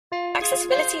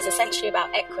accessibility is essentially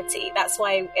about equity. That's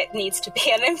why it needs to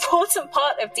be an important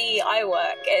part of DEI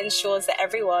work. It ensures that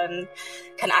everyone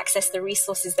can access the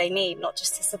resources they need, not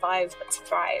just to survive, but to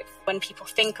thrive. When people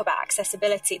think about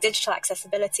accessibility, digital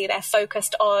accessibility, they're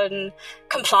focused on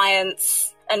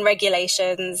compliance and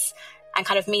regulations and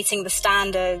kind of meeting the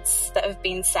standards that have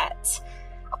been set.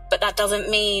 But that doesn't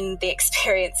mean the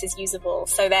experience is usable.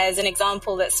 So there's an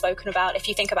example that's spoken about. If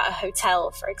you think about a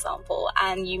hotel, for example,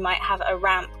 and you might have a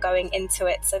ramp going into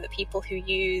it so that people who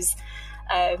use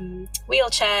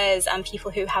wheelchairs and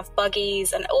people who have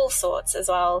buggies and all sorts as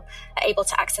well are able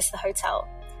to access the hotel.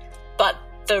 But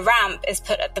the ramp is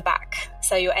put at the back.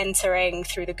 So you're entering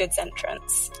through the goods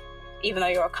entrance, even though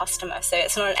you're a customer. So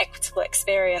it's not an equitable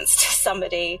experience to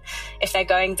somebody if they're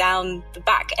going down the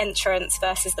back entrance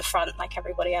versus the front like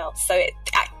everybody else. So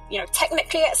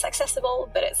technically it's accessible,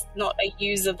 but it's not a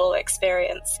usable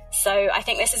experience. So I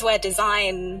think this is where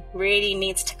design really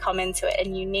needs to come into it,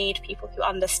 and you need people who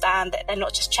understand that they're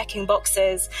not just checking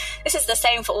boxes. This is the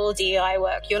same for all DEI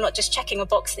work. You're not just checking a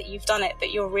box that you've done it,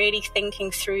 but you're really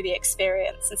thinking through the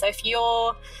experience. And so if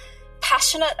you're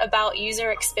passionate about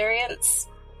user experience,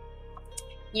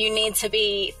 you need to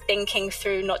be thinking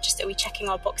through not just are we checking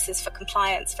our boxes for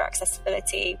compliance, for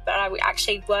accessibility, but are we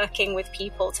actually working with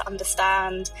people to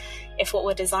understand if what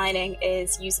we're designing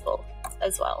is usable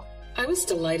as well. I was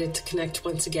delighted to connect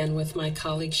once again with my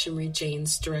colleague Shimrit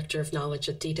Jains, Director of Knowledge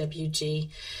at DWG,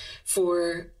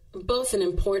 for both an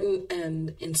important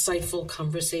and insightful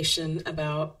conversation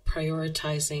about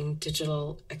prioritizing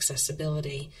digital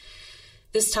accessibility.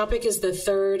 This topic is the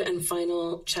third and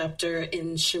final chapter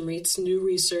in Shimrit's new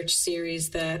research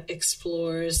series that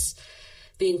explores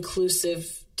the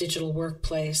inclusive digital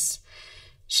workplace.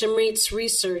 Shimrit's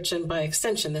research, and by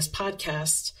extension this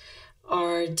podcast,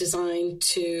 are designed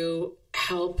to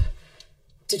help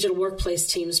digital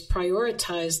workplace teams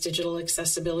prioritize digital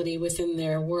accessibility within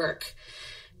their work.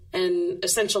 An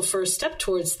essential first step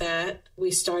towards that, we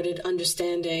started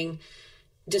understanding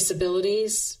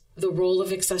disabilities, the role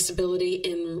of accessibility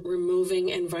in removing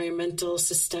environmental,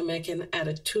 systemic, and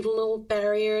attitudinal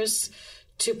barriers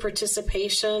to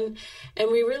participation. And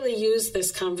we really use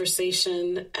this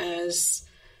conversation as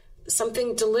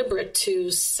something deliberate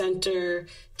to center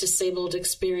disabled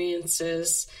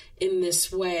experiences in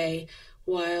this way.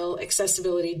 While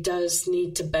accessibility does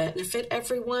need to benefit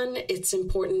everyone, it's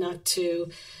important not to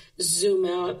zoom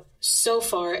out so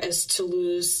far as to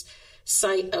lose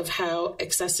sight of how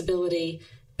accessibility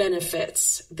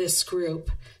benefits this group.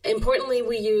 Importantly,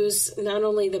 we use not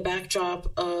only the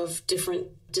backdrop of different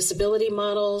disability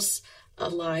models, a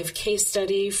live case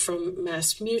study from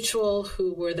MassMutual,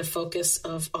 who were the focus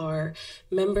of our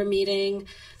member meeting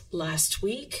last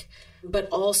week, but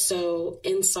also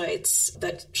insights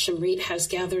that Shimrit has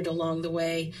gathered along the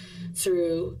way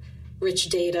through rich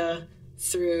data,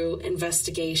 through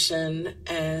investigation,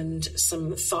 and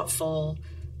some thoughtful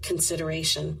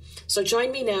consideration. So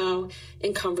join me now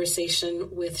in conversation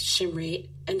with Shimrit.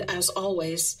 And as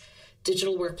always,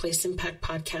 Digital Workplace Impact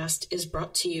Podcast is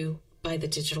brought to you by the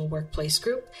Digital Workplace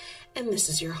Group. And this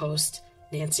is your host,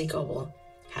 Nancy Goebel.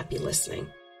 Happy listening.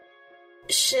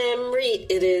 Shimrit,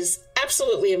 it is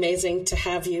absolutely amazing to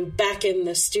have you back in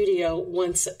the studio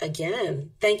once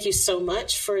again. Thank you so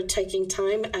much for taking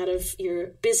time out of your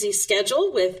busy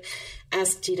schedule with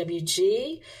Ask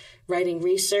DWG, writing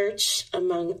research,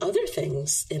 among other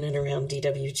things in and around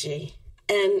DWG.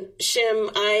 And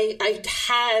Shim, I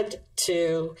had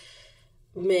to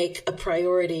make a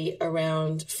priority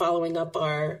around following up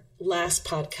our last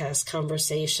podcast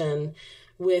conversation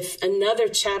with another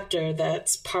chapter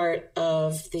that's part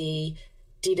of the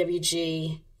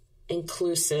DWG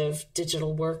Inclusive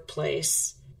Digital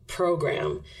Workplace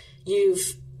program.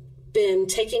 You've been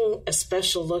taking a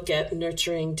special look at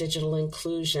nurturing digital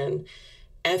inclusion,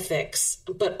 ethics,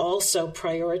 but also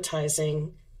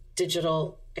prioritizing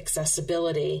digital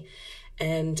accessibility.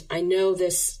 And I know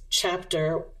this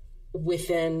chapter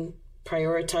within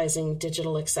prioritizing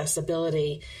digital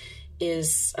accessibility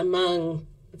is among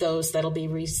those that'll be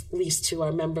released to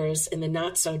our members in the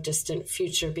not so distant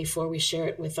future before we share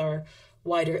it with our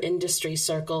wider industry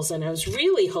circles. And I was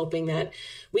really hoping that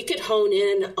we could hone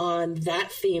in on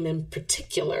that theme in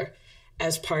particular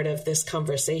as part of this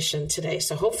conversation today.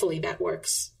 So hopefully that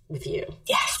works with you.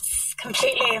 Yes,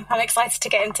 completely. I'm excited to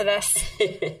get into this.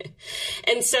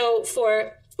 And so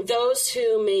for those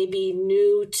who may be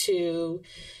new to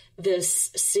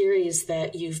this series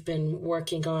that you've been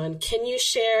working on, can you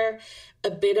share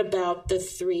a bit about the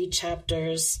 3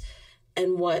 chapters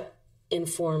and what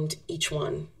informed each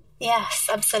one? Yes,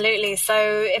 absolutely.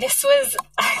 So this was,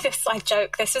 I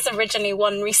joke, this was originally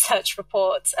one research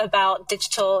report about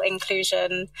digital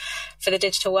inclusion for the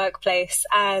digital workplace.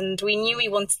 And we knew we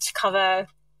wanted to cover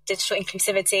digital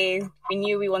inclusivity. We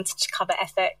knew we wanted to cover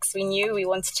ethics. We knew we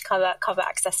wanted to cover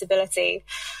accessibility.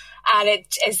 And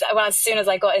it is, well, as soon as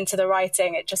I got into the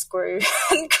writing, it just grew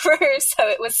and grew. So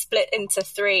it was split into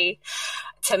 3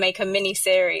 to make a mini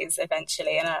series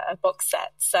eventually and a box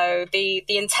set. So the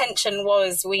intention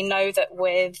was, we know that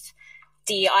with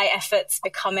DEI efforts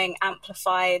becoming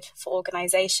amplified for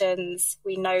organizations,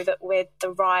 we know that with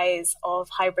the rise of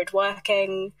hybrid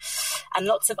working and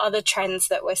lots of other trends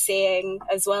that we're seeing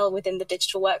as well within the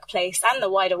digital workplace and the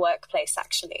wider workplace,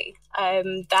 actually,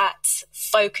 that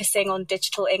focusing on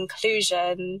digital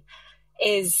inclusion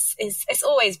it's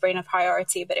always been a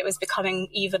priority, but it was becoming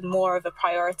even more of a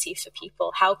priority for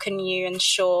people. How can you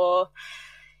ensure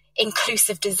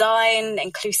inclusive design,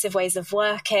 inclusive ways of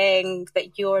working,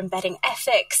 that you're embedding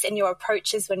ethics in your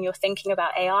approaches when you're thinking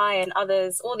about AI and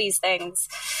others, all these things.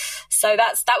 So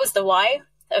that was the why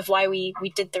of why we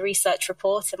did the research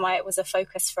report and why it was a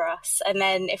focus for us. And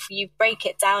then if you break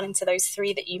it down into those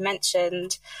 3 that you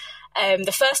mentioned,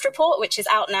 the first report, which is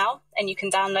out now and you can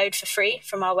download for free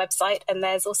from our website, and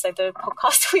there's also the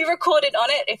podcast we recorded on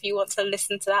it if you want to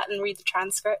listen to that and read the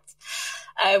transcript,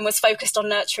 was focused on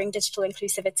nurturing digital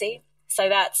inclusivity. So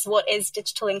that's, what is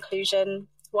digital inclusion?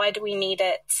 Why do we need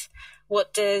it?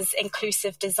 What does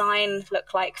inclusive design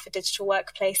look like for digital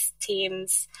workplace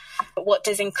teams? What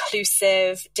does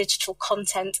inclusive digital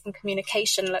content and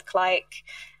communication look like?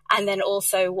 And then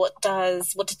also, what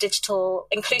do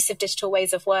inclusive digital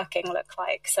ways of working look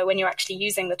like? So when you're actually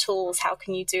using the tools, how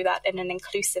can you do that in an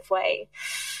inclusive way?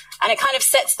 And it kind of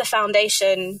sets the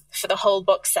foundation for the whole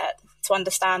box set to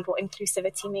understand what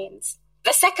inclusivity means.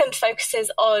 The second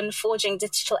focuses on forging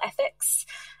digital ethics.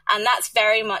 And that's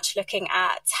very much looking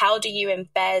at, how do you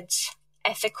embed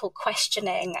ethical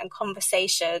questioning and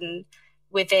conversation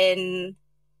within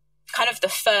kind of the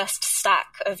first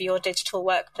stack of your digital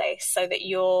workplace, so that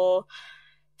you're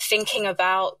thinking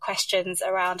about questions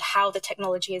around how the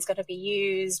technology is going to be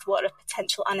used, what are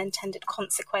potential unintended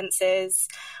consequences,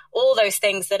 all those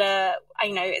things that are,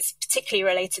 I know it's particularly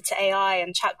related to AI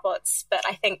and chatbots, but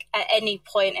I think at any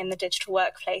point in the digital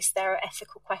workplace, there are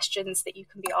ethical questions that you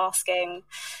can be asking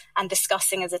and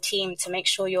discussing as a team to make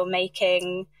sure you're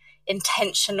making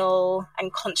intentional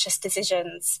and conscious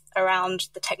decisions around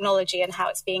the technology and how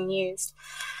it's being used.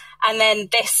 And then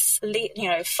this,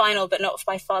 final but not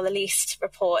by far the least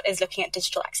report is looking at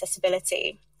digital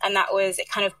accessibility. And it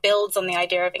kind of builds on the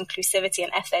idea of inclusivity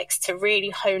and ethics to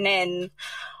really hone in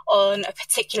on a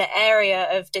particular area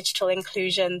of digital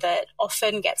inclusion that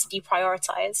often gets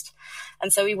deprioritized.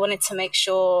 And so we wanted to make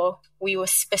sure we were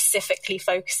specifically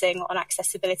focusing on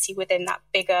accessibility within that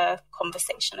bigger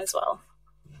conversation as well.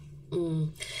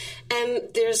 And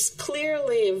there's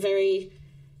clearly a very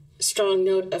strong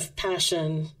note of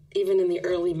passion, even in the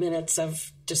early minutes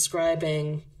of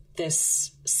describing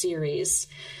this series.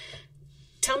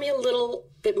 Tell me a little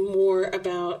bit more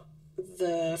about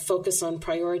the focus on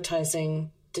prioritizing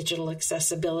digital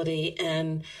accessibility,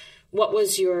 and what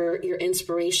was your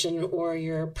inspiration or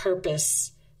your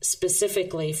purpose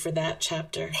specifically for that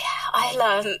chapter? Yeah, I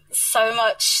learned so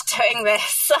much doing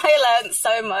this. I learned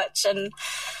so much, and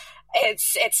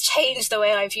it's changed the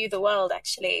way I view the world,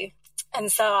 actually. And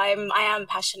so I am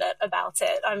passionate about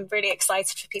it. I'm really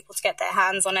excited for people to get their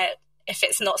hands on it if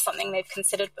it's not something they've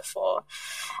considered before.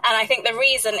 And I think the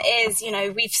reason is,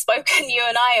 we've spoken, you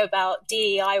and I, about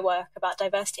DEI work, about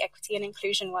diversity, equity, and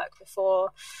inclusion work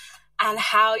before, and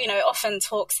how, often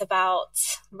talks about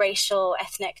racial,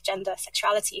 ethnic, gender,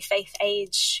 sexuality, faith,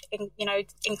 age,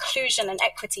 inclusion and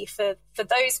equity for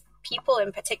those people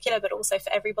in particular, but also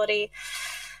for everybody.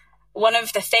 One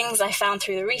of the things I found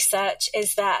through the research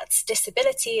is that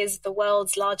disability is the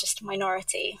world's largest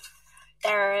minority.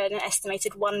 There are an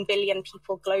estimated 1 billion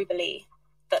people globally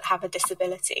that have a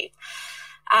disability.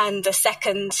 And the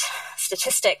second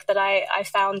statistic that I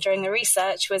found during the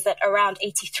research was that around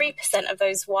 83% of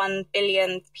those 1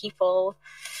 billion people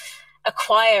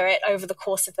acquire it over the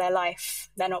course of their life.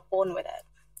 They're not born with it.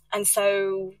 And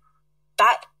so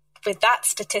with that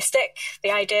statistic,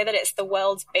 the idea that it's the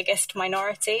world's biggest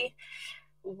minority,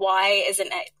 why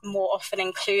isn't it more often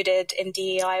included in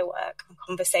DEI work and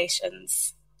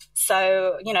conversations?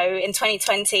 So, in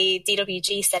 2020,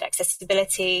 DWG said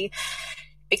accessibility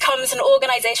becomes an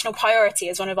organizational priority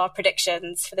as one of our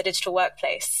predictions for the digital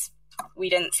workplace.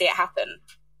 We didn't see it happen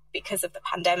because of the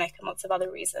pandemic and lots of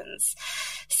other reasons.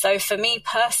 So for me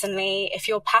personally, if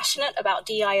you're passionate about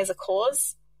DEI as a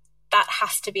cause, that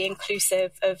has to be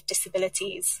inclusive of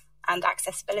disabilities and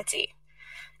accessibility.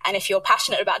 And if you're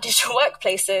passionate about digital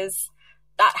workplaces,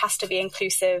 that has to be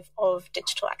inclusive of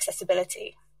digital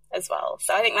accessibility as well.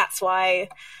 So I think that's why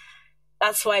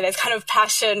there's kind of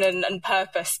passion and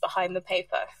purpose behind the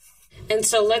paper. And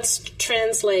so let's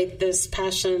translate this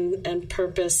passion and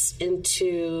purpose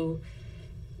into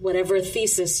whatever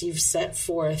thesis you've set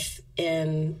forth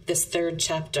in this third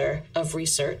chapter of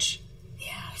research.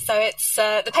 Yeah, so it's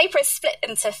the paper is split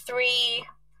into 3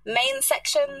 main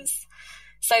sections.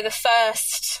 So the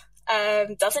first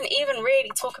doesn't even really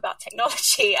talk about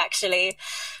technology, actually.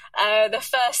 The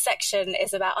first section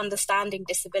is about understanding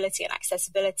disability and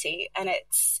accessibility, and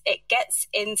it gets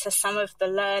into some of the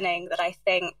learning that I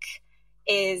think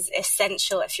is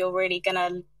essential if you're really going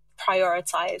to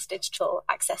prioritize digital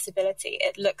accessibility.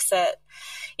 It looks at,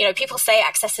 people say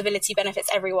accessibility benefits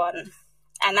everyone,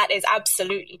 and that is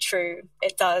absolutely true.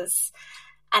 It does.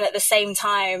 And at the same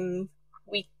time,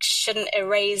 we shouldn't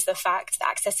erase the fact that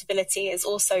accessibility is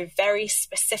also very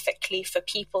specifically for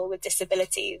people with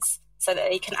disabilities so that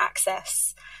they can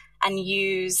access and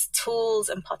use tools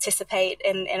and participate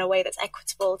in a way that's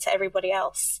equitable to everybody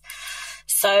else.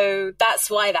 So that's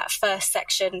why that first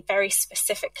section very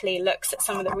specifically looks at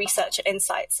some of the research and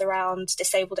insights around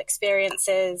disabled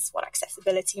experiences, what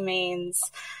accessibility means,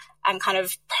 and kind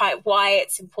of why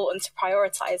it's important to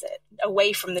prioritize it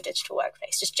away from the digital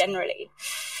workplace, just generally.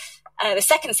 The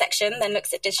second section then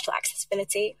looks at digital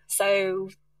accessibility. So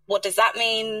what does that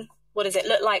mean? What does it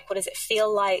look like? What does it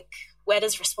feel like? Where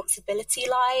does responsibility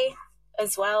lie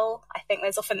as well? I think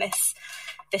there's often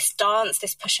this dance,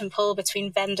 this push and pull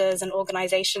between vendors and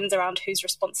organizations around who's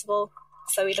responsible.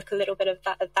 So we look a little bit at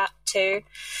that too.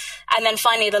 And then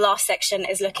finally, the last section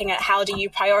is looking at how do you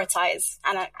prioritize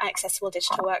an accessible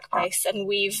digital workplace? And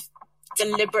we've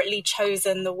deliberately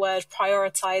chosen the word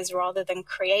prioritize rather than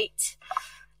create,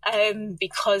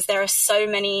 because there are so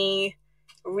many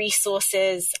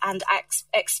resources and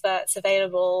experts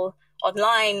available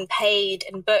online, paid,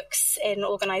 in books, in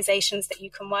organizations that you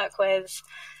can work with,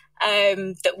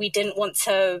 that we didn't want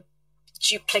to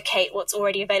duplicate what's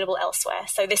already available elsewhere.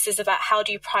 So this is about how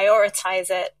do you prioritize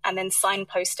it and then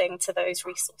signposting to those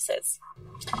resources.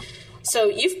 So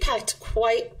you've packed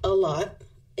quite a lot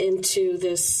into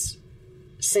this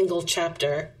single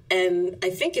chapter, and I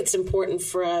think it's important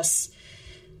for us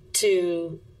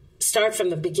to start from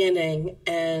the beginning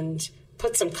and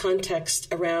put some context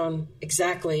around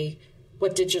exactly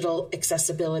what digital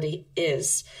accessibility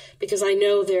is. Because I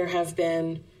know there have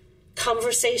been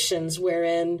conversations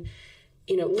wherein,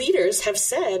 leaders have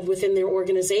said within their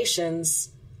organizations,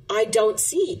 I don't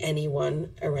see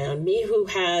anyone around me who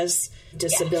has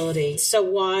disability. Yes. So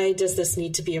why does this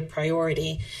need to be a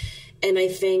priority? And I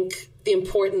think the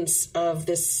importance of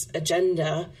this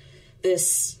agenda,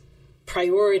 this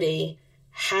priority,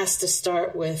 has to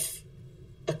start with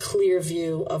a clear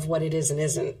view of what it is and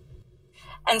isn't.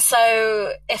 And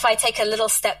so if I take a little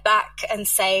step back and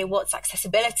say, what's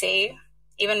accessibility?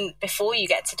 Even before you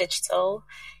get to digital,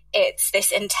 it's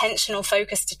this intentional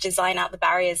focus to design out the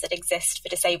barriers that exist for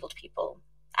disabled people.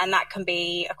 And that can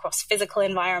be across physical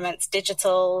environments,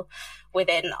 digital,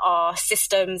 within our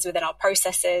systems, within our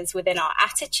processes, within our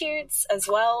attitudes as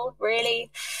well,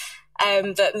 really.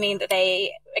 That mean that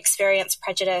they experience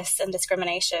prejudice and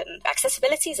discrimination.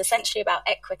 Accessibility is essentially about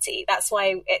equity. That's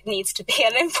why it needs to be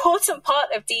an important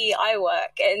part of DEI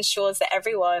work. It ensures that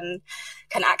everyone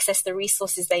can access the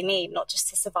resources they need, not just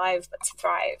to survive, but to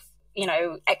thrive.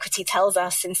 Equity tells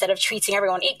us instead of treating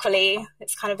everyone equally,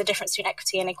 it's kind of the difference between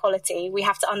equity and equality. We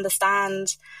have to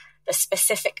understand the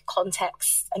specific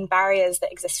contexts and barriers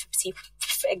that exist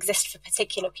for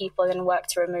particular people and work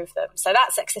to remove them. So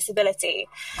that's accessibility.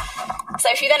 So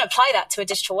if you then apply that to a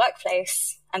digital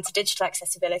workplace and to digital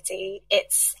accessibility,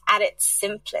 it's at its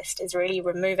simplest is really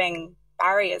removing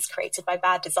barriers created by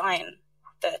bad design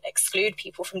that exclude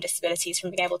people from disabilities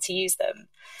from being able to use them.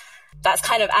 That's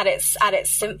kind of at its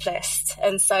simplest.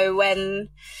 And so when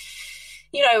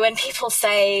people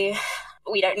say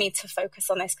we don't need to focus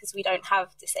on this because we don't have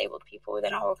disabled people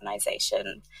within our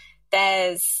organization,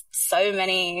 there's so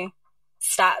many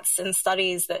stats and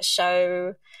studies that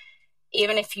show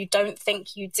even if you don't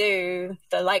think you do,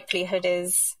 the likelihood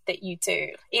is that you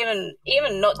do. Even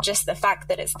not just the fact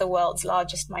that it's the world's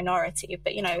largest minority,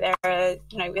 but there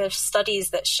are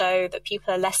studies that show that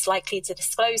people are less likely to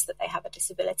disclose that they have a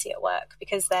disability at work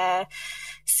because they're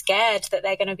scared that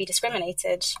they're going to be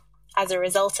discriminated as a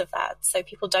result of that. So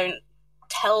people don't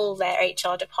tell their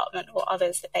HR department or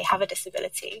others that they have a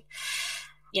disability.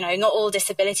 not all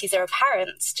disabilities are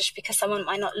apparent. Just because someone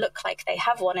might not look like they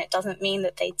have one, it doesn't mean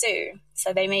that they do.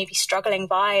 So they may be struggling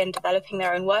by and developing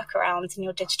their own workarounds in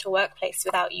your digital workplace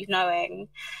without you knowing.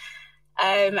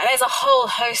 And there's a whole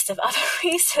host of other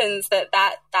reasons that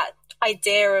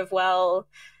idea of, well,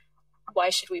 why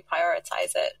should we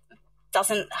prioritize it,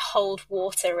 doesn't hold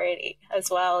water really as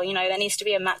well. There needs to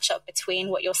be a matchup between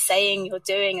what you're saying you're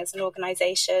doing as an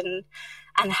organization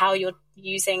and how you're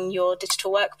using your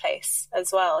digital workplace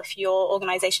as well. If your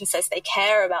organization says they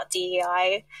care about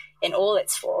DEI in all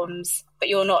its forms, but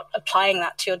you're not applying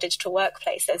that to your digital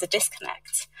workplace, there's a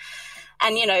disconnect.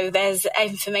 And, there's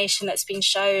information that's been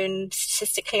shown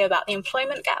statistically about the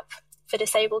employment gap for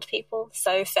disabled people.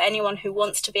 So for anyone who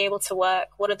wants to be able to work,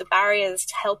 what are the barriers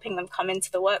to helping them come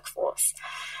into the workforce?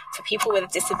 For people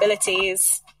with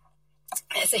disabilities,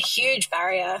 there's a huge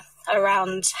barrier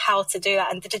around how to do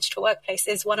that, and the digital workplace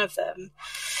is one of them.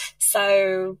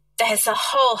 So there's a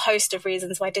whole host of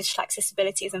reasons why digital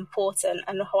accessibility is important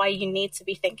and why you need to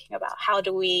be thinking about how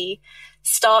do we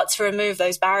start to remove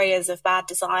those barriers of bad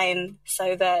design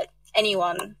so that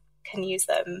anyone can use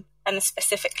them, and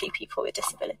specifically people with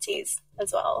disabilities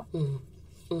as well.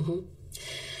 Mm-hmm.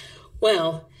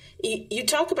 Well, you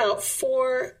talk about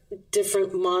 4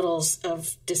 different models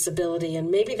of disability, and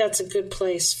maybe that's a good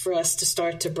place for us to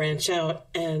start to branch out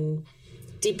and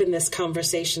deepen this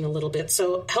conversation a little bit.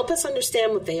 So help us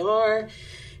understand what they are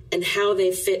and how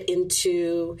they fit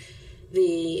into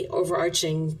the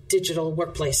overarching digital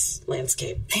workplace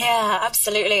landscape. Yeah,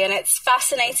 absolutely. And it's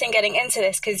fascinating getting into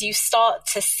this because you start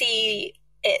to see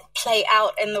it play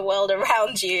out in the world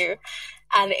around you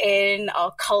and in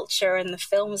our culture and the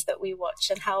films that we watch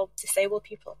and how disabled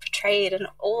people are portrayed in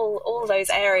all those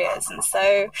areas. And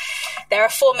so there are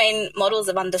 4 main models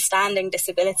of understanding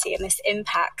disability, and this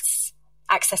impacts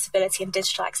accessibility and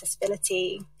digital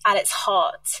accessibility at its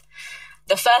heart.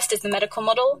 The first is the medical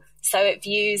model. So it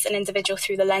views an individual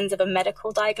through the lens of a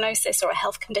medical diagnosis or a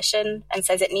health condition and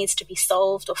says it needs to be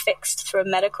solved or fixed through a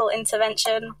medical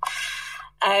intervention.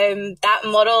 That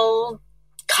model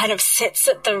kind of sits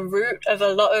at the root of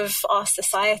a lot of our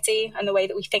society and the way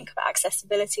that we think about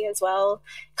accessibility as well.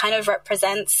 Kind of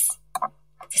represents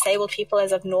disabled people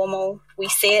as abnormal. We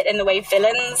see it in the way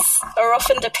villains are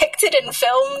often depicted in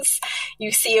films.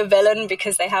 You see a villain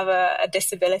because they have a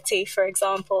disability, for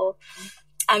example,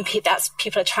 and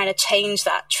people are trying to change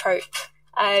that trope.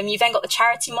 You've then got the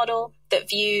charity model that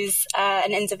views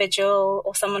an individual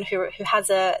or someone who has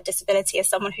a disability as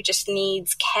someone who just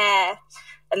needs care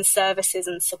and services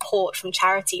and support from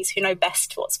charities who know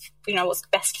best what's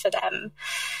best for them.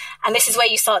 And this is where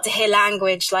you start to hear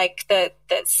language like that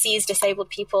sees disabled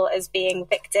people as being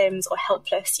victims or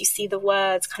helpless. You see the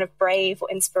words kind of brave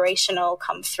or inspirational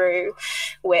come through,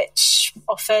 which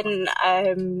often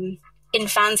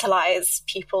infantilize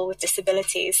people with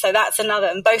disabilities. So that's another,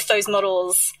 and both those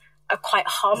models are quite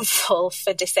harmful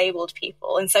for disabled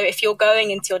people. And so if you're going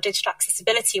into your digital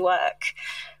accessibility work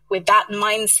with that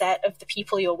mindset of the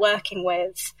people you're working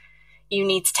with, you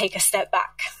need to take a step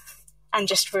back and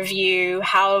just review,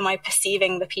 how am I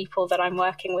perceiving the people that I'm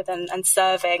working with and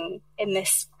serving in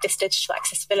this digital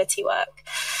accessibility work?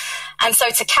 And so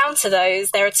to counter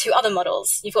those, there are 2 other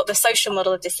models. You've got the social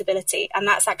model of disability, and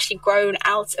that's actually grown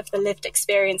out of the lived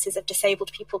experiences of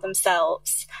disabled people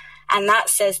themselves. And that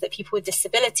says that people with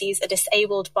disabilities are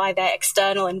disabled by their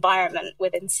external environment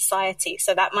within society.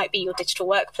 So that might be your digital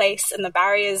workplace and the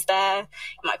barriers there.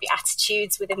 It might be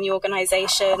attitudes within the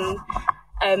organization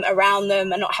around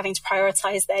them and not having to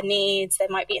prioritize their needs. There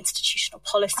might be institutional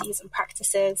policies and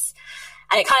practices.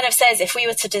 And it kind of says if we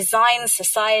were to design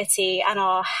society and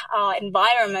our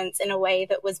environments in a way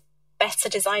that was better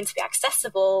designed to be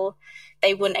accessible,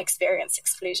 they wouldn't experience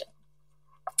exclusion.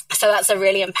 So that's a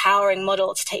really empowering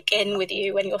model to take in with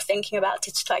you when you're thinking about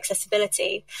digital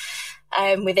accessibility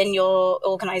within your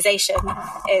organization.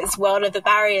 Is what are the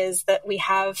barriers that we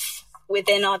have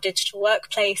within our digital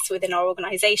workplace, within our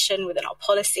organization, within our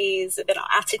policies, within our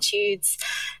attitudes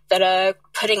that are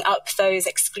putting up those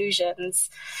exclusions.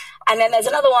 And then there's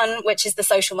another one, which is the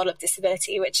social model of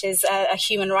disability, which is a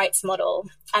human rights model.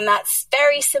 And that's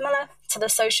very similar to the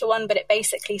social one, but it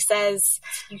basically says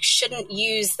you shouldn't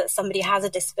use that somebody has a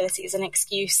disability as an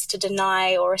excuse to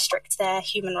deny or restrict their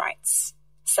human rights.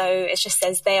 So it just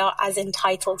says they are as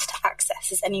entitled to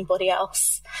access as anybody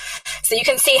else. So you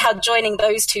can see how joining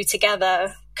those 2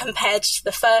 together compared to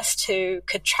the first 2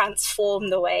 could transform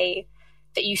the way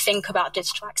that you think about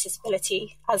digital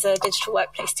accessibility as a digital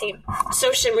workplace team.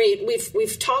 So Shimri,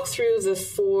 we've talked through the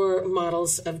 4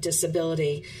 models of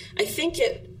disability. I think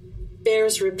it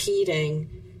bears repeating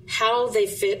how they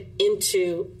fit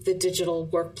into the digital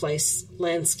workplace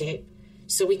landscape.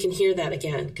 so we can hear that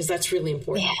again, because that's really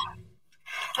important. Yeah,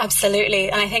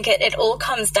 absolutely. And I think it all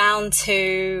comes down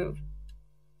to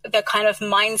the kind of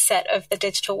mindset of the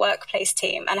digital workplace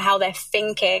team and how they're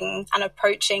thinking and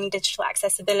approaching digital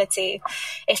accessibility.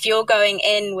 If you're going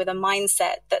in with a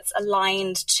mindset that's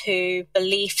aligned to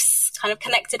beliefs kind of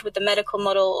connected with the medical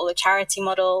model or the charity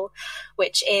model,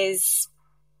 which is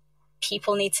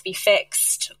people need to be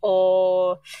fixed,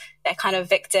 or they're kind of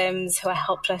victims who are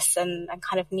helpless and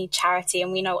kind of need charity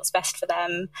and we know what's best for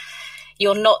them,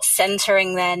 you're not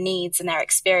centering their needs and their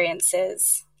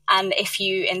experiences. And if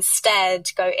you instead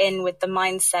go in with the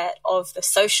mindset of the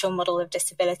social model of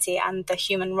disability and the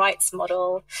human rights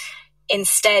model,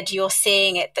 instead you're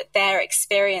seeing it that their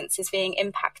experience is being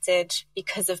impacted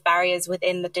because of barriers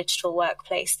within the digital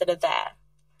workplace that are there,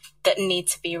 that need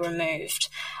to be removed.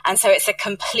 And so it's a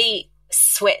complete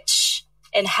switch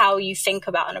in how you think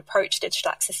about and approach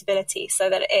digital accessibility, so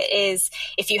that it is,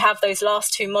 if you have those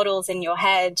last two models in your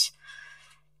head,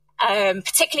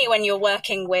 particularly when you're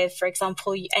working with, for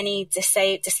example, any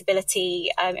disability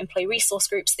employee resource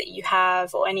groups that you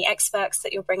have, or any experts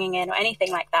that you're bringing in, or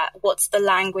anything like that, what's the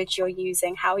language you're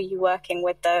using? How are you working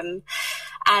with them?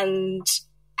 And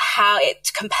how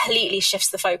it completely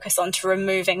shifts the focus onto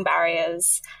removing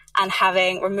barriers and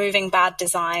removing bad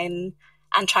design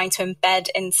and trying to embed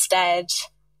instead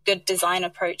good design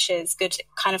approaches, good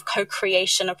kind of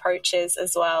co-creation approaches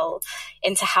as well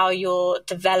into how you're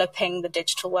developing the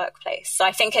digital workplace. So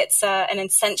I think it's an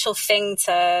essential thing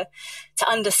to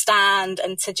understand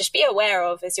and to just be aware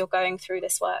of as you're going through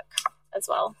this work as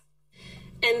well.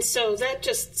 And so that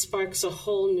just sparks a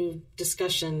whole new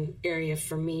discussion area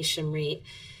for me, Shimrit.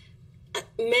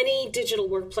 Many digital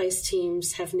workplace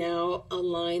teams have now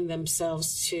aligned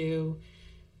themselves to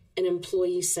an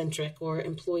employee-centric or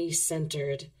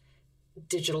employee-centered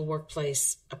digital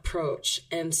workplace approach.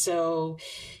 And so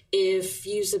if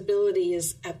usability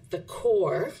is at the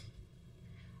core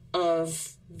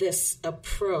of this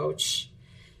approach,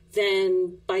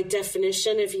 then by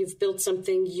definition, if you've built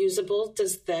something usable,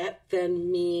 does that then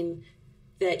mean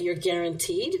that you're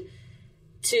guaranteed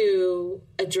to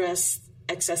address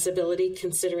accessibility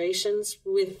considerations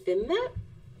within that?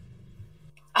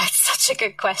 That's such a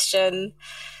good question.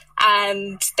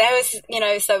 And there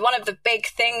was, so one of the big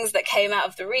things that came out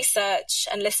of the research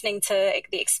and listening to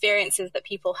the experiences that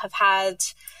people have had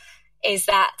is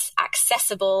that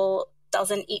accessible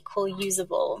doesn't equal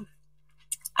usable.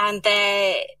 And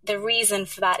the reason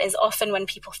for that is often when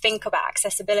people think about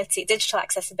accessibility, digital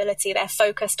accessibility, they're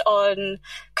focused on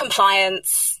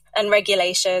compliance and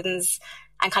regulations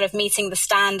and kind of meeting the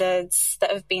standards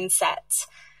that have been set.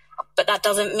 But that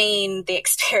doesn't mean the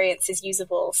experience is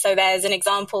usable. So there's an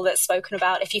example that's spoken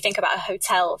about. If you think about a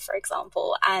hotel, for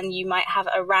example, and you might have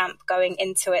a ramp going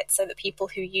into it so that people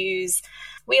who use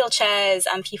wheelchairs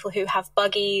and people who have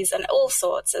buggies and all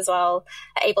sorts as well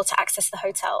are able to access the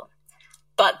hotel.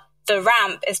 But the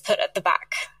ramp is put at the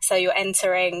back. So you're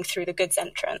entering through the goods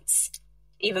entrance,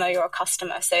 even though you're a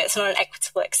customer. So it's not an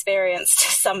equitable experience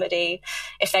to somebody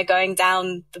if they're going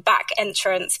down the back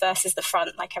entrance versus the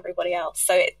front like everybody else.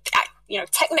 So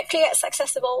technically it's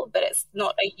accessible, but it's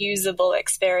not a usable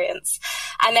experience.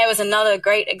 And there was another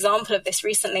great example of this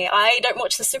recently. I don't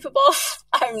watch the Super Bowl.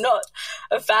 I'm not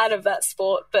a fan of that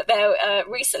sport, but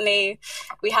recently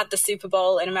we had the Super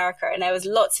Bowl in America, and there was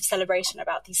lots of celebration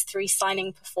about these three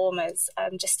signing performers,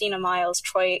 Justina Miles,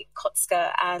 Troy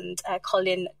Kotzker, and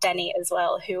Colin Denny as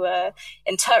well, who were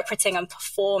interpreting and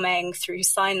performing through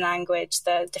sign language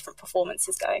the different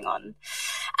performances going on.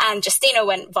 And Justina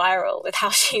went viral with how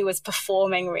she was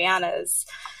performing Rihanna's.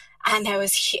 And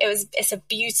it's a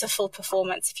beautiful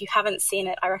performance. If you haven't seen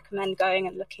it, I recommend going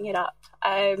and looking it up.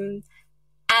 And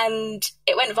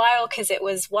it went viral because it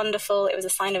was wonderful. It was a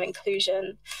sign of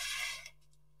inclusion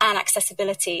and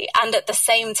accessibility. And at the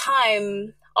same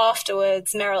time,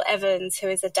 afterwards, Meryl Evans, who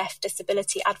is a deaf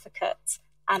disability advocate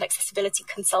and accessibility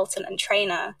consultant and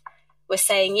trainer, was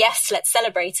saying, yes, let's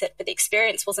celebrate it, but the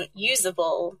experience wasn't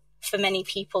usable for many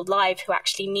people live who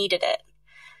actually needed it.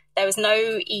 There was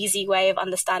no easy way of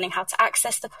understanding how to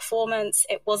access the performance.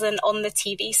 It wasn't on the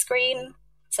TV screen.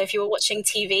 So if you were watching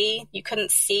TV, you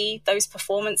couldn't see those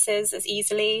performances as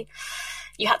easily.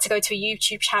 You had to go to a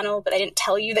YouTube channel, but they didn't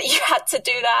tell you that you had to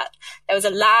do that. There was a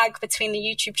lag between the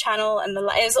YouTube channel and it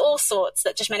was all sorts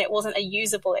that just meant it wasn't a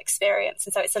usable experience.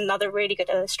 And so it's another really good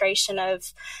illustration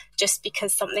of just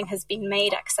because something has been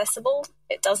made accessible,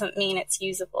 it doesn't mean it's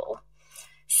usable.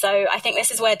 So I think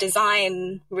this is where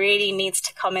design really needs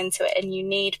to come into it, and you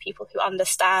need people who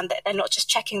understand that they're not just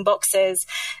checking boxes.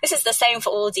 This is the same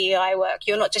for all DEI work.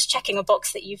 You're not just checking a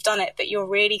box that you've done it, but you're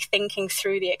really thinking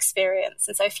through the experience.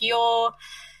 And so if you're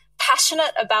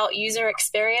passionate about user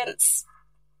experience,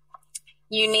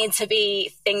 you need to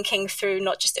be thinking through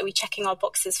not just are we checking our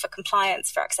boxes for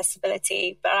compliance, for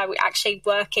accessibility, but are we actually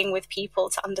working with people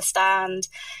to understand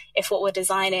if what we're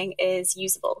designing is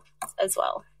usable as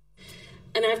well.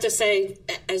 And I have to say,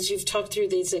 as you've talked through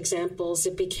these examples,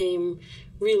 it became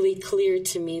really clear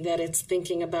to me that it's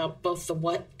thinking about both the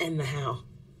what and the how,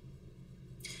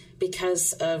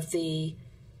 because of the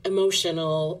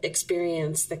emotional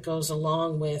experience that goes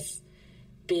along with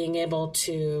being able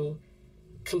to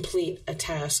complete a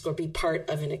task or be part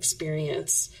of an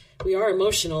experience. We are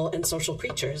emotional and social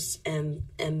creatures, and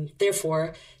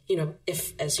therefore,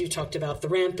 if, as you talked about, the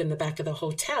ramp in the back of the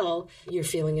hotel, you're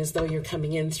feeling as though you're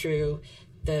coming in through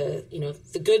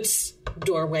the goods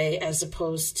doorway as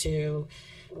opposed to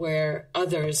where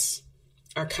others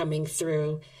are coming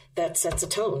through, that sets a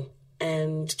tone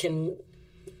and can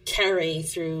carry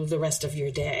through the rest of your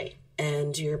day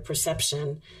and your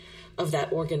perception of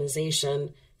that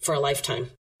organization for a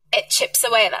lifetime. It chips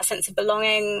away at that sense of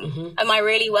belonging. Mm-hmm. Am I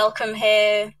really welcome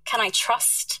here? Can I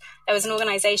trust? There was an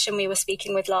organization we were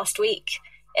speaking with last week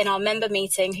in our member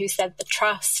meeting who said the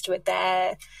trust with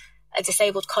their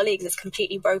disabled colleagues is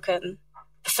completely broken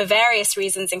for various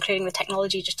reasons, including the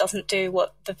technology just doesn't do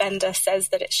what the vendor says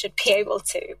that it should be able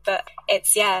to. But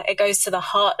it goes to the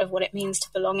heart of what it means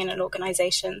to belong in an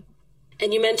organization.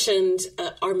 And you mentioned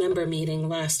our member meeting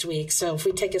last week. So if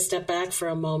we take a step back for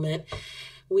a moment,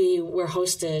 we were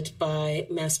hosted by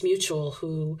MassMutual,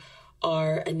 who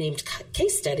are a named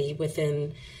case study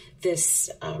within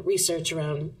this research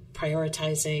around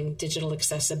prioritizing digital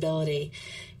accessibility.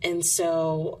 And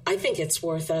so I think it's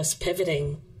worth us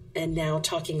pivoting and now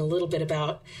talking a little bit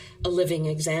about a living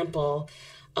example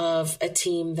of a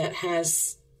team that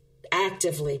has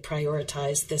actively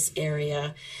prioritized this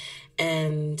area.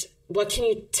 And what can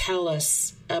you tell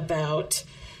us about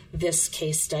this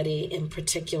case study in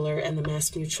particular and the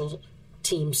MassMutual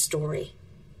team story?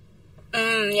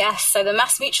 Yes. So the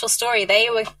MassMutual story, they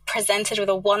were presented with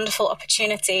a wonderful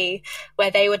opportunity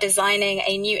where they were designing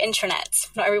a new intranet.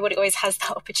 Not everybody always has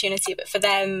that opportunity, but for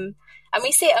them, and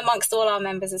we see it amongst all our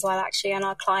members as well, actually, and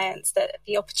our clients, that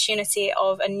the opportunity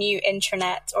of a new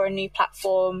intranet or a new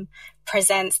platform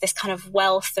presents this kind of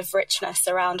wealth of richness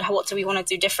around what do we want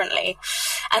to do differently.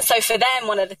 And so for them,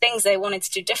 one of the things they wanted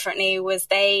to do differently was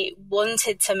they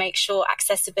wanted to make sure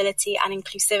accessibility and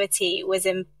inclusivity was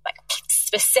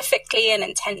specifically and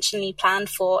intentionally planned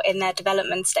for in their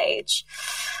development stage.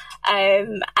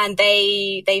 And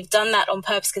they've done that on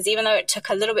purpose, because even though it took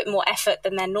a little bit more effort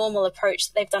than their normal approach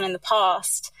that they've done in the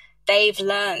past, they've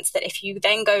learned that if you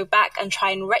then go back and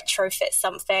try and retrofit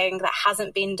something that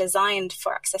hasn't been designed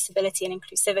for accessibility and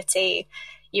inclusivity,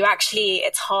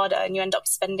 it's harder and you end up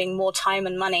spending more time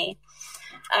and money.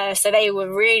 So they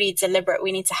were really deliberate.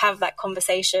 We need to have that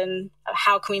conversation of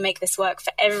how can we make this work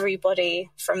for everybody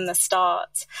from the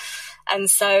start. And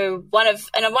so one of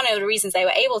the reasons they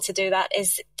were able to do that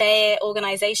is their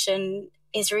organization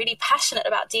is really passionate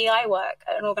about DEI work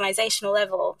at an organizational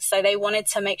level. So they wanted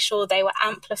to make sure they were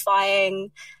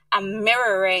amplifying and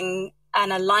mirroring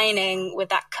and aligning with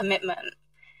that commitment.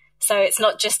 So it's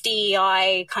not just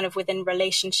DEI kind of within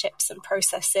relationships and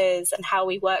processes and how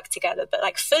we work together, but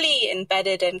like fully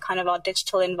embedded in kind of our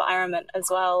digital environment as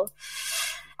well.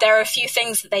 There are a few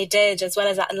things that they did as well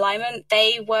as that alignment.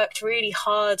 They worked really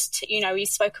hard to, we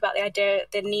spoke about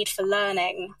the need for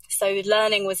learning. So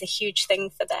learning was a huge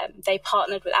thing for them. They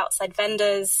partnered with outside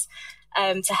vendors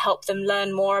to help them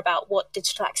learn more about what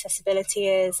digital accessibility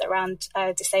is around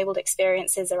disabled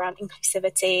experiences, around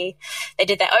inclusivity. They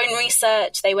did their own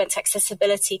research. They went to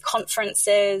accessibility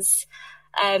conferences.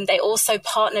 They also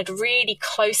partnered really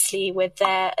closely with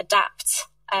their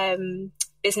ADAPT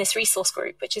business resource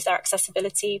group, which is their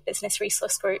accessibility business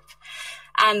resource group,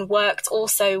 and worked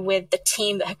also with the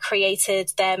team that had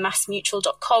created their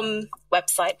massmutual.com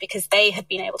website, because they had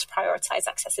been able to prioritize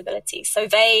accessibility. So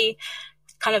they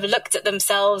kind of looked at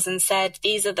themselves and said,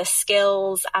 these are the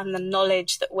skills and the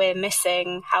knowledge that we're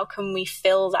missing. How can we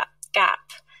fill that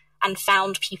gap? And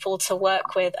found people to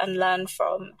work with and learn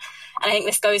from. And I think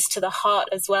this goes to the heart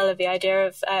as well of the idea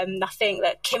of nothing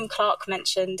that Kim Clark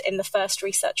mentioned in the first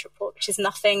research report, which is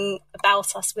nothing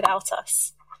about us without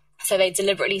us. So they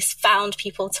deliberately found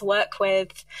people to work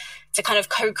with to kind of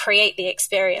co-create the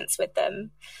experience with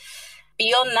them.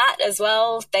 Beyond that as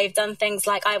well, they've done things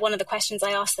like one of the questions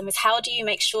I asked them is, how do you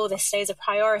make sure this stays a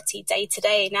priority day to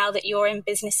day now that you're in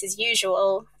business as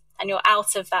usual and you're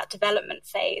out of that development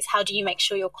phase? How do you make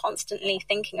sure you're constantly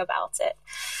thinking about it?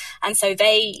 And so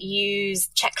they use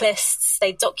checklists,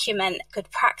 they document good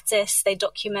practice, they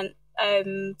document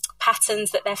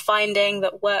patterns that they're finding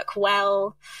that work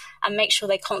well and make sure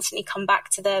they constantly come back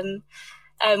to them.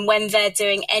 When they're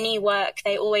doing any work,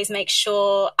 they always make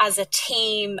sure as a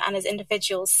team and as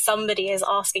individuals, somebody is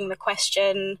asking the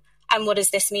question, and what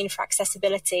does this mean for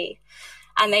accessibility?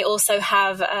 And they also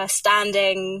have a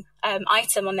standing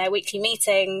item on their weekly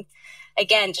meeting,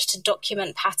 again, just to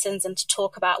document patterns and to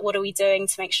talk about what are we doing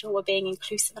to make sure we're being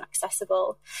inclusive and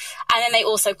accessible. And then they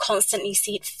also constantly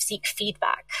seek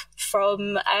feedback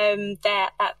from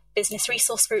that business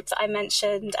resource group that I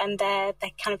mentioned and their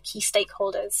kind of key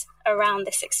stakeholders around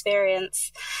this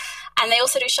experience. And they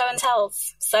also do show and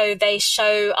tells. So they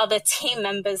show other team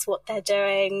members what they're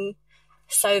doing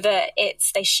so that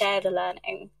they share the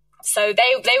learning. So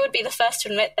they would be the first to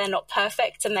admit they're not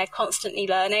perfect and they're constantly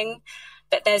learning.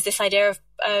 But there's this idea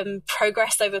of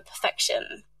progress over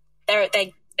perfection.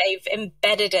 They've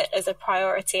embedded it as a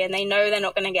priority, and they know they're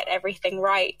not going to get everything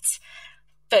right,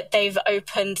 but they've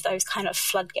opened those kind of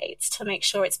floodgates to make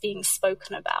sure it's being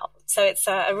spoken about. So it's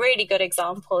a really good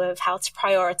example of how to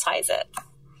prioritize it.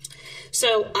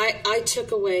 So I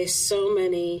took away so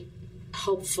many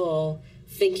helpful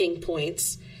thinking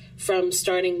points, from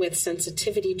starting with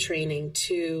sensitivity training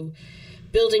to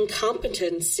building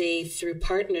competency through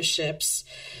partnerships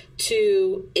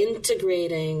to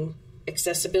integrating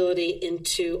accessibility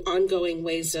into ongoing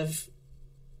ways of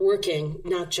working,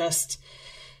 not just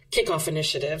kickoff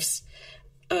initiatives,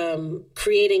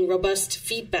 creating robust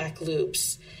feedback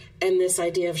loops, and this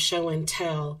idea of show and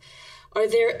tell. Are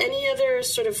there any other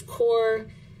sort of core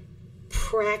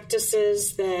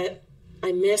practices that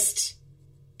I missed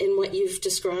in what you've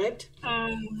described?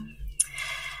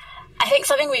 I think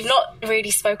something we've not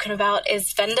really spoken about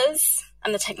is vendors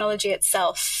and the technology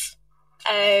itself.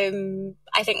 I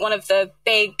think one of the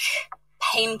big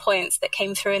pain points that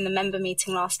came through in the member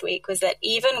meeting last week was that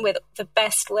even with the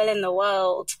best will in the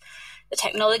world, the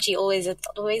technology always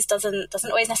doesn't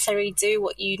always necessarily do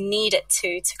what you need it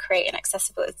to create an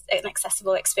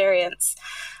accessible experience,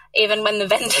 even when the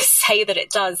vendors say that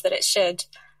it does, that it should.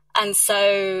 And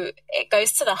so it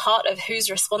goes to the heart of who's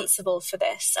responsible for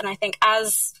this. And I think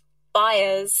as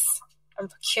buyers and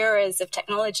procurers of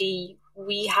technology,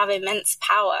 we have immense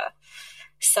power.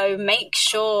 So make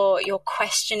sure you're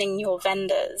questioning your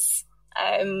vendors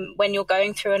when you're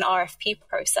going through an RFP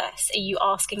process. Are you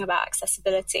asking about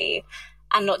accessibility?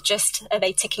 And not just are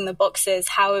they ticking the boxes,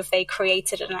 how have they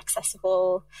created an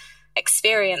accessible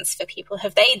experience for people?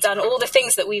 Have they done all the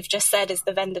things that we've just said is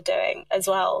the vendor doing as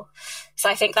well? So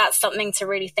I think that's something to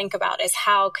really think about, is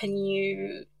how can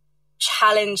you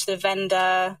challenge the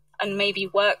vendor and maybe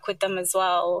work with them as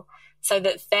well, so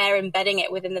that they're embedding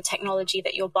it within the technology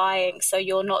that you're buying. So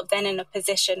you're not then in a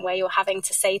position where you're having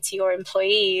to say to your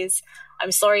employees,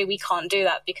 I'm sorry, we can't do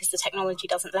that because the technology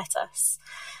doesn't let us.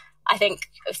 I think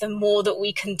if the more that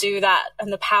we can do that,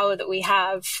 and the power that we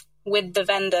have with the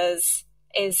vendors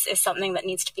is something that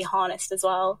needs to be harnessed as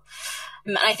well.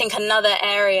 And I think another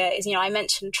area is, I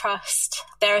mentioned trust.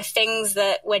 There are things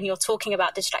that when you're talking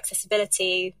about digital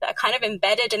accessibility that are kind of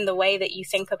embedded in the way that you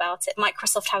think about it.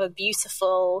 Microsoft have a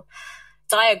beautiful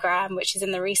diagram, which is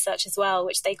in the research as well,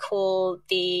 which they call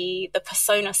the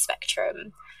persona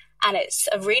spectrum. And it's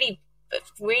a really,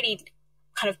 really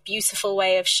kind of beautiful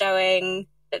way of showing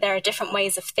that there are different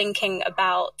ways of thinking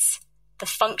about the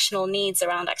functional needs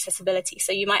around accessibility.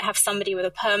 So you might have somebody with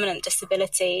a permanent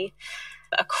disability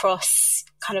across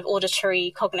kind of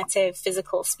auditory, cognitive,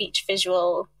 physical, speech,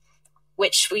 visual,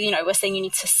 which we're saying you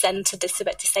need to send to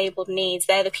disabled needs.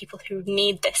 They're the people who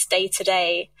need this day to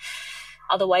day.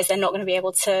 Otherwise, they're not going to be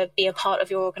able to be a part of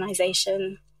your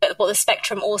organization. But what the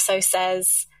spectrum also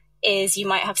says is you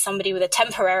might have somebody with a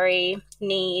temporary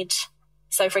need.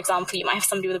 So, for example, you might have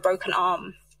somebody with a broken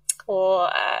arm or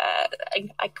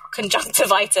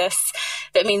conjunctivitis.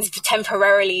 That means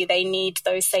temporarily they need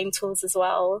those same tools as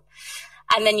well.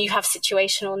 And then you have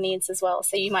situational needs as well.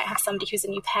 So you might have somebody who's a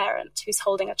new parent who's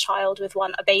holding a child with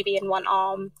a baby in one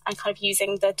arm and kind of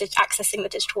using accessing the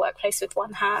digital workplace with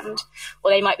one hand.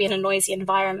 Or they might be in a noisy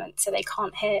environment so they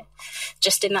can't hear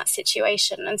just in that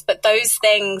situation. But those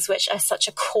things, which are such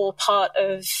a core part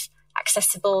of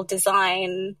accessible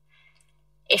design,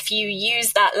 if you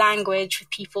use that language with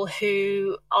people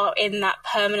who are in that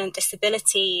permanent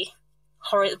disability,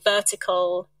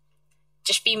 vertical,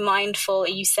 just be mindful. Are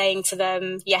you saying to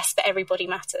them, yes, but everybody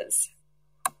matters?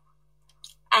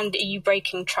 And are you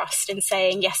breaking trust in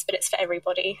saying, yes, but it's for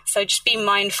everybody? So just be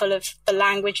mindful of the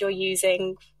language you're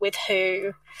using with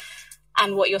who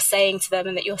and what you're saying to them,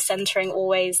 and that you're centering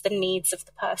always the needs of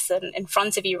the person in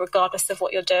front of you, regardless of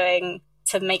what you're doing,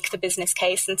 to make the business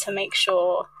case and to make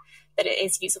sure that it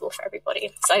is usable for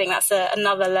everybody. So I think that's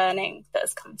another learning that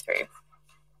has come through.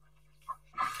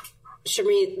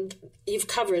 Shimri, you've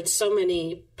covered so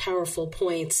many powerful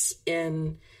points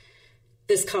in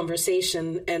this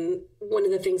conversation, and one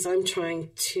of the things I'm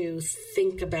trying to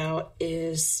think about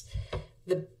is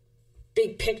the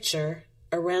big picture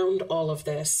around all of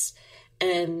this.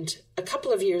 And a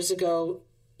couple of years ago,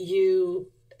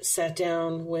 you sat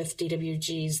down with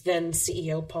DWG's then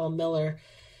CEO Paul Miller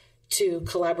to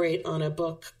collaborate on a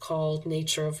book called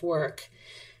Nature of Work.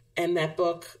 And that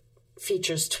book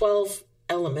features 12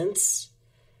 elements,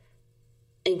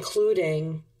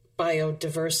 including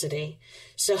biodiversity.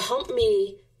 So help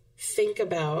me think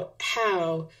about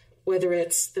how, whether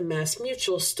it's the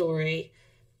MassMutual story,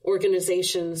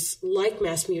 organizations like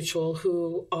MassMutual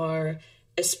who are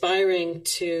aspiring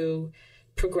to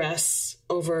progress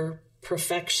over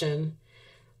perfection,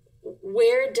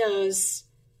 where does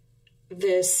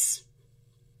this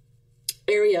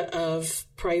area of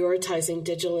prioritizing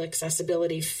digital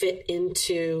accessibility fit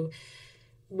into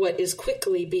what is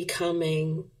quickly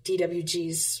becoming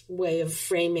DWG's way of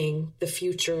framing the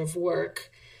future of work,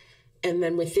 and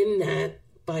then within that,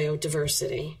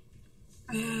 biodiversity?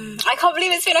 I can't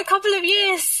believe it's been a couple of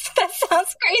years. That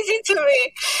sounds crazy to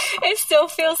me. It still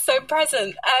feels so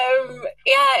present.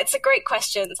 Yeah, it's a great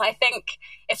question. So I think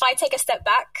if I take a step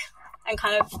back and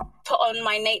kind of put on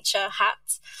my nature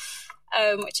hat,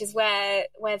 which is where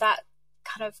that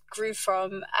kind of grew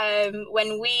from.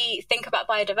 When we think about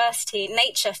biodiversity,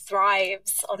 nature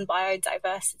thrives on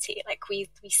biodiversity. Like we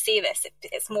see this,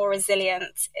 it's more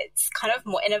resilient, it's kind of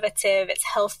more innovative, it's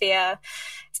healthier,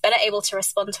 it's better able to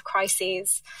respond to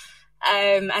crises.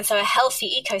 And so a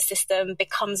healthy ecosystem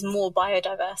becomes more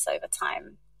biodiverse over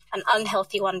time. An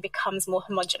unhealthy one becomes more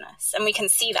homogenous. And we can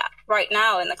see that right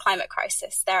now in the climate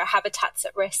crisis. There are habitats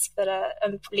at risk that are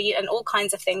and all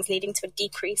kinds of things leading to a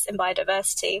decrease in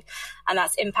biodiversity. And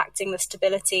that's impacting the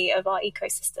stability of our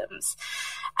ecosystems.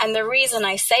 And the reason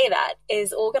I say that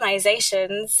is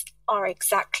organizations are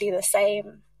exactly the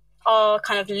same. Our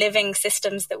kind of living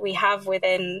systems that we have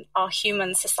within our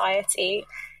human society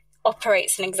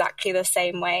operates in exactly the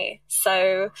same way.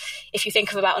 So if you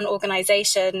think about an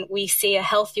organization, we see a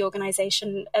healthy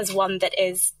organization as one that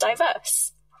is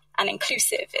diverse and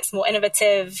inclusive. It's more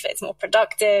innovative, it's more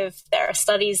productive. There are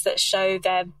studies that show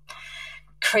they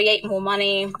create more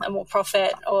money and more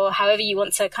profit, or however you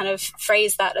want to kind of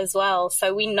phrase that as well.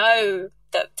 So we know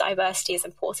that diversity is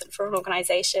important for an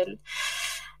organization.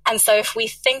 And so if we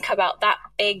think about that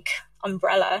big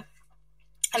umbrella,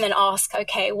 and then ask,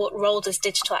 okay, what role does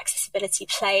digital accessibility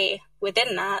play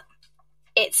within that?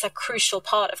 It's a crucial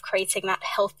part of creating that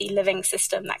healthy living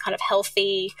system, that kind of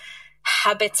healthy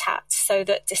habitat, so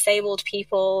that disabled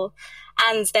people,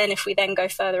 and then if we then go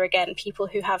further again, people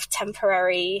who have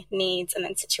temporary needs and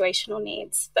then situational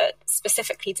needs, but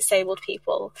specifically disabled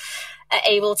people, are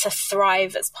able to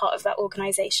thrive as part of that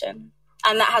organization.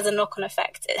 And that has a knock-on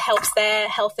effect. It helps their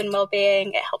health and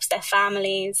well-being. It helps their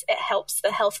families. It helps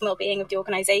the health and well-being of the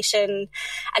organization.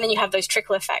 And then you have those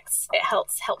trickle effects. It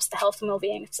helps the health and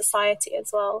well-being of society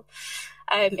as well.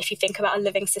 If you think about a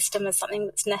living system as something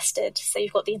that's nested, so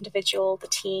you've got the individual, the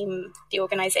team, the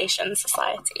organization,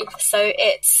 society. So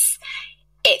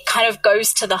it kind of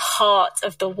goes to the heart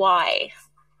of the why,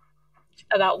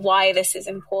 about why this is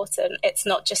important. It's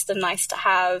not just a nice to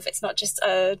have. It's not just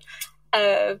a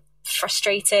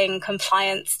frustrating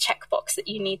compliance checkbox that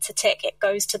you need to tick. It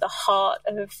goes to the heart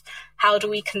of how do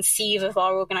we conceive of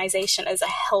our organization as a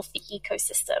healthy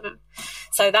ecosystem.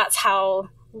 So that's how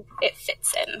it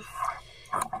fits in.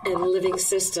 And living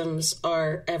systems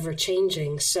are ever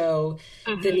changing. So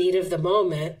the need of the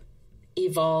moment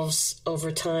evolves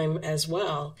over time as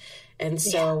well. And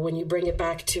so when you bring it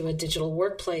back to a digital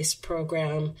workplace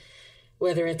program,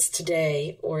 whether it's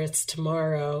today or it's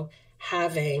tomorrow,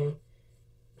 having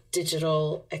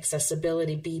digital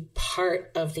accessibility be part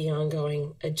of the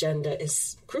ongoing agenda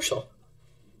is crucial.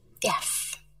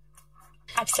 Yes,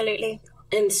 absolutely.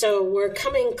 And so we're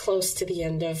coming close to the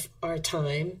end of our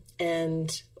time, and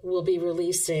we'll be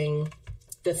releasing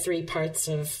the 3 parts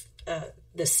of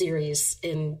the series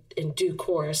in due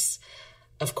course,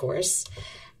 of course.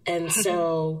 And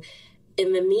so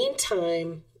in the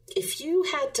meantime, if you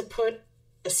had to put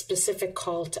a specific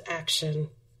call to action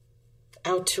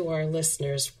out to our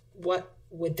listeners, what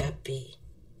would that be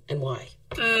and why?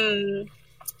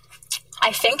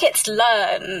 I think it's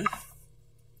learn.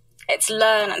 It's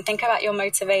learn and think about your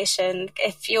motivation.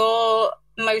 If your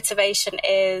motivation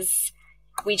is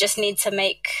we just need to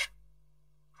make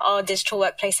our digital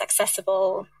workplace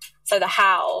accessible, so the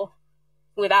how,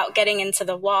 without getting into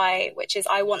the why, which is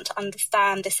I want to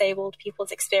understand disabled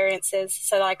people's experiences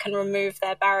so that I can remove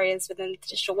their barriers within the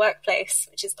digital workplace,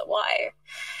 which is the why.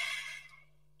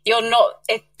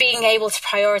 Being able to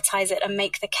prioritize it and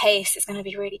make the case is going to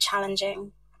be really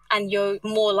challenging. And you're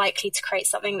more likely to create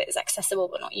something that is accessible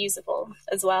but not usable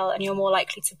as well. And you're more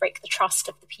likely to break the trust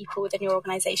of the people within your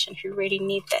organization who really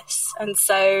need this. And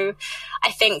so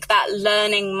I think that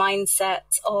learning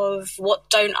mindset of what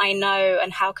don't I know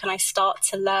and how can I start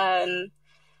to learn,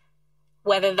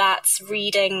 whether that's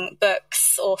reading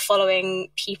books or following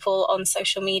people on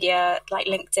social media like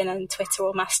LinkedIn and Twitter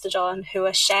or Mastodon who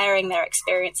are sharing their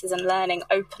experiences and learning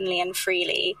openly and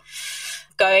freely,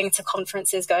 going to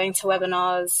conferences, going to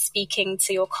webinars, speaking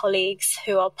to your colleagues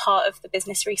who are part of the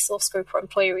business resource group or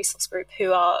employee resource group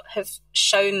who have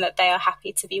shown that they are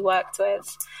happy to be worked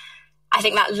with. I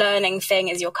think that learning thing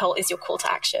is your call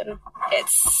to action.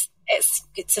 It's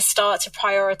to start to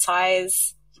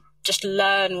prioritize, just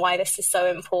learn why this is so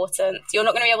important. You're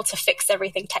not going to be able to fix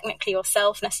everything technically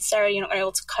yourself necessarily. You're not going to be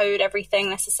able to code everything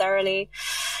necessarily.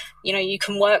 You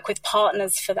can work with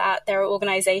partners for that. There are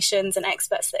organizations and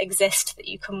experts that exist that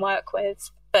you can work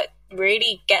with, but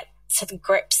really get to the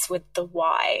grips with the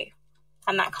why.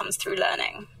 And that comes through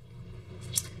learning.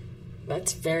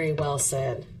 That's very well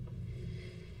said.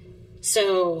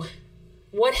 So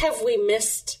what have we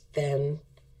missed then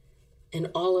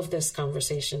in all of this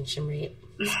conversation, Shimrit?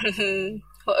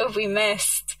 What have we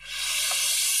missed?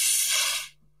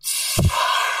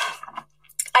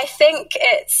 I think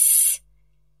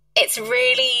it's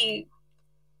really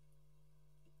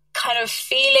kind of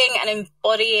feeling and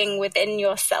embodying within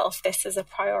yourself this is a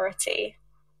priority,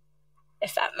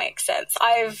 if that makes sense.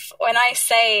 When I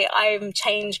say I'm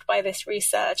changed by this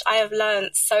research, I have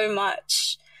learned so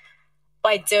much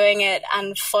by doing it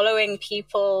and following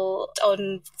people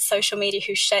on social media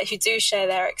who do share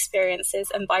their experiences,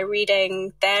 and by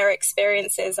reading their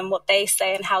experiences and what they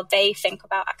say and how they think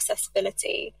about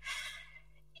accessibility,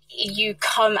 you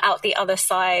come out the other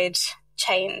side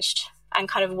changed and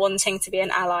kind of wanting to be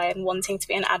an ally and wanting to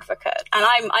be an advocate. And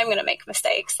I'm going to make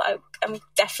mistakes. I'm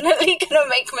definitely going to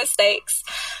make mistakes,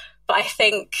 but I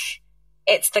think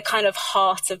it's the kind of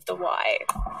heart of the why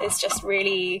is just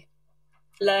really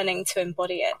learning to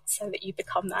embody it so that you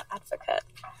become that advocate.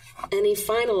 Any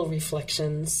final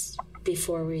reflections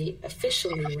before we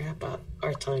officially wrap up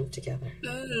our time together?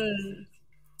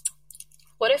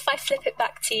 What if I flip it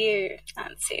back to you,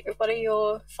 Nancy? What are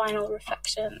your final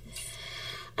reflections?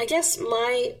 I guess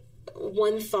my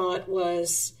one thought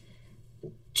was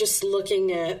just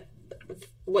looking at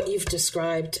what you've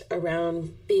described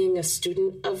around being a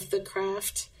student of the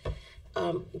craft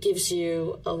gives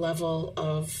you a level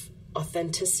of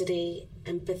authenticity,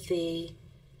 empathy,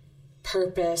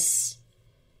 purpose,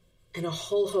 and a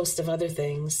whole host of other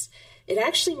things. It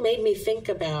actually made me think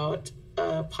about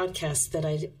a podcast that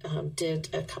I did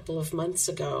a couple of months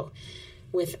ago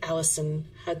with Allison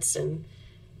Hudson,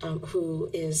 who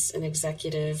is an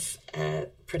executive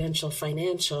at Prudential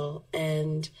Financial,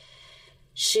 and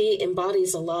she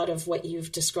embodies a lot of what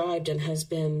you've described and has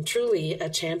been truly a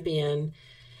champion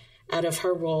out of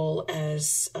her role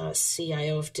as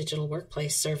CIO of Digital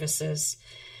Workplace Services.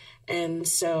 And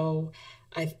so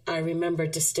I remember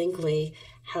distinctly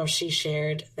how she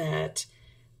shared that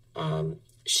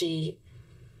she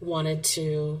wanted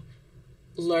to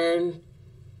learn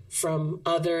from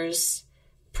others,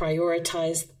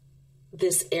 prioritize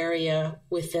this area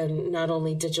within not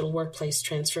only digital workplace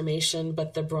transformation,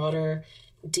 but the broader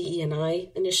DE&I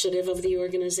initiative of the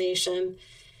organization.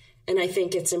 And I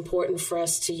think it's important for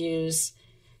us to use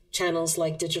channels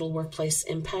like Digital Workplace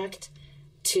Impact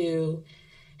to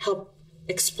help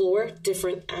explore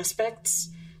different aspects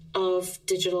of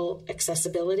digital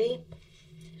accessibility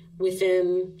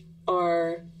within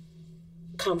our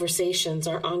conversations,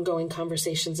 our ongoing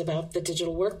conversations about the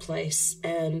digital workplace,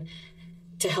 and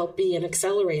to help be an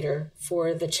accelerator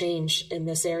for the change in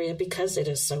this area because it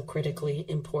is so critically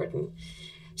important.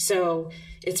 So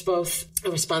it's both a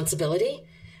responsibility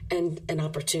and an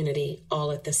opportunity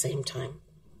all at the same time.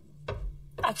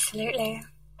 Absolutely.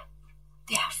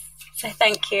 Yes. So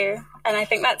thank you. And I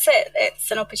think that's it.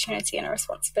 It's an opportunity and a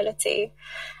responsibility.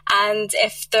 And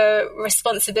if the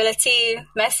responsibility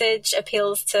message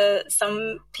appeals to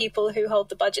some people who hold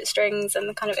the budget strings and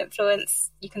the kind of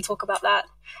influence, you can talk about that.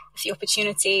 If the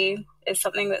opportunity is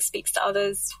something that speaks to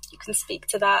others, you can speak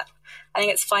to that. I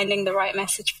think it's finding the right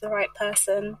message for the right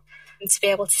person and to be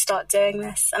able to start doing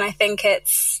this. And I think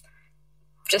it's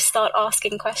just start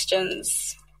asking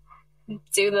questions.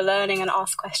 Do the learning and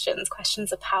ask questions.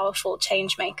 Questions are powerful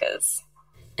change makers.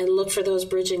 And look for those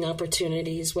bridging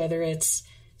opportunities, whether it's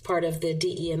part of the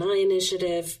DE&I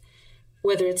initiative,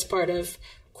 whether it's part of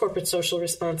corporate social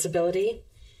responsibility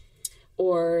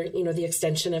or, the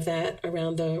extension of that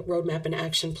around the roadmap and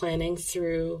action planning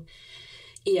through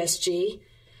ESG.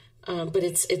 But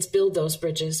it's build those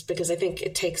bridges, because I think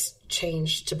it takes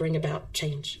change to bring about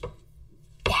change.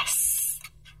 Yes,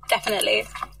 definitely.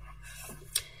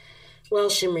 Well,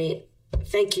 Shimri,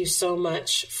 thank you so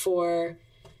much for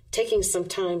taking some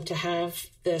time to have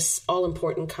this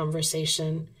all-important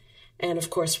conversation. And of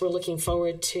course, we're looking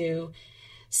forward to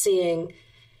seeing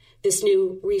this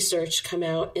new research come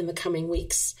out in the coming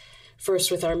weeks,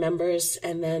 first with our members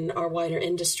and then our wider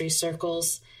industry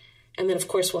circles. And then, of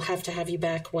course, we'll have to have you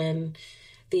back when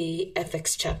the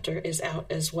ethics chapter is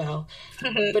out as well.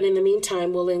 Mm-hmm. But in the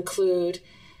meantime, we'll include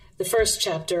the first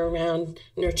chapter around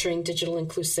nurturing digital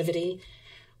inclusivity.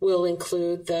 We'll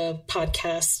include the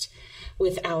podcast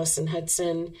with Allison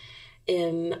Hudson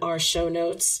in our show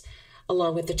notes,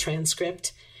 along with the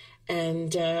transcript.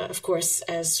 And, of course,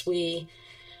 as we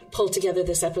pull together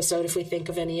this episode, if we think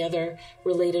of any other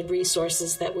related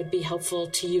resources that would be helpful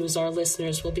to you as our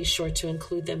listeners, we'll be sure to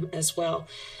include them as well.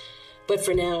 But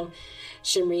for now,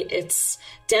 Shimri, it's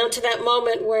down to that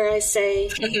moment where I say,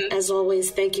 as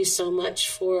always, thank you so much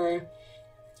for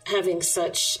having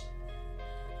such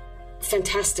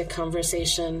fantastic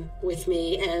conversation with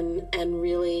me and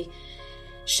really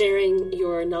sharing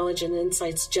your knowledge and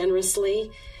insights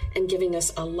generously and giving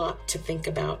us a lot to think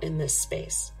about in this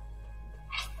space.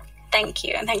 Thank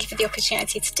you. And thank you for the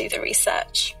opportunity to do the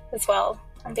research as well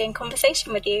and be in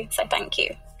conversation with you. So thank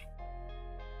you.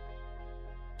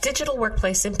 Digital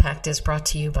Workplace Impact is brought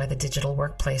to you by the Digital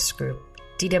Workplace Group.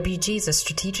 DWG is a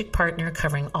strategic partner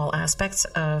covering all aspects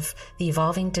of the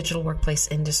evolving digital workplace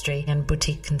industry and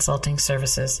boutique consulting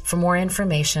services. For more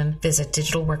information, visit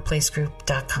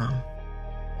digitalworkplacegroup.com.